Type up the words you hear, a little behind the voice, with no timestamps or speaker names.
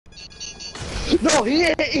No,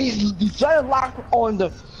 he's trying to lock on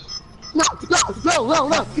the. No!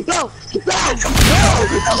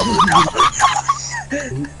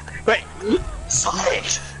 Wait,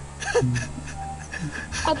 Sonic!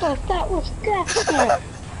 I thought that was Gaspar.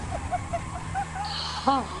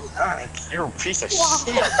 Sonic, you're a piece of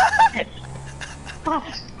shit!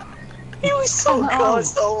 He was so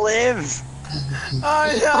close to live!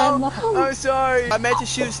 I know! I'm sorry! I meant to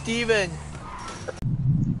shoot Steven!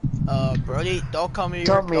 Brody, don't come here.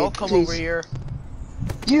 Don't come over here.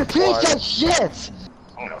 You piece of shit!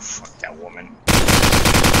 I'm gonna fuck that woman.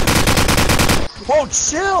 Whoa,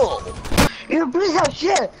 chill! You piece of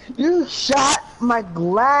shit! You shot my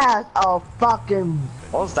glass of fucking.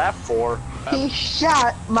 What was that for? He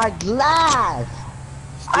shot my glass!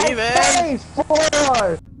 Steven! I paid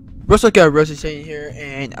for. What's up guys, Rosie saying here,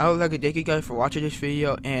 and I would like to thank you guys for watching this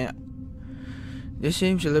video. And this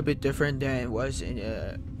seems a little bit different than it was in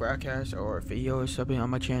a broadcast or a video or something on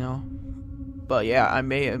my channel. But yeah, I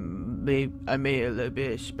made it a little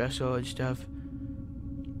bit special and stuff.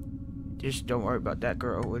 Just don't worry about that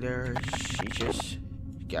girl over there. She just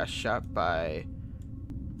got shot by.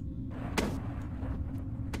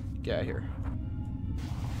 Get out of here.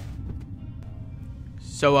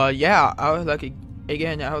 So yeah, I would like to.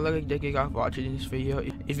 Again, I would like to thank you guys for watching this video.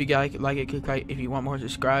 If you guys like it, click like. If you want more,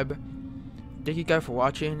 subscribe. Thank you guys for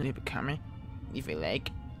watching. Leave a comment, leave a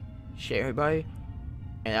like, share everybody,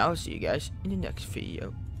 and I'll see you guys in the next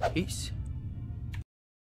video. Peace.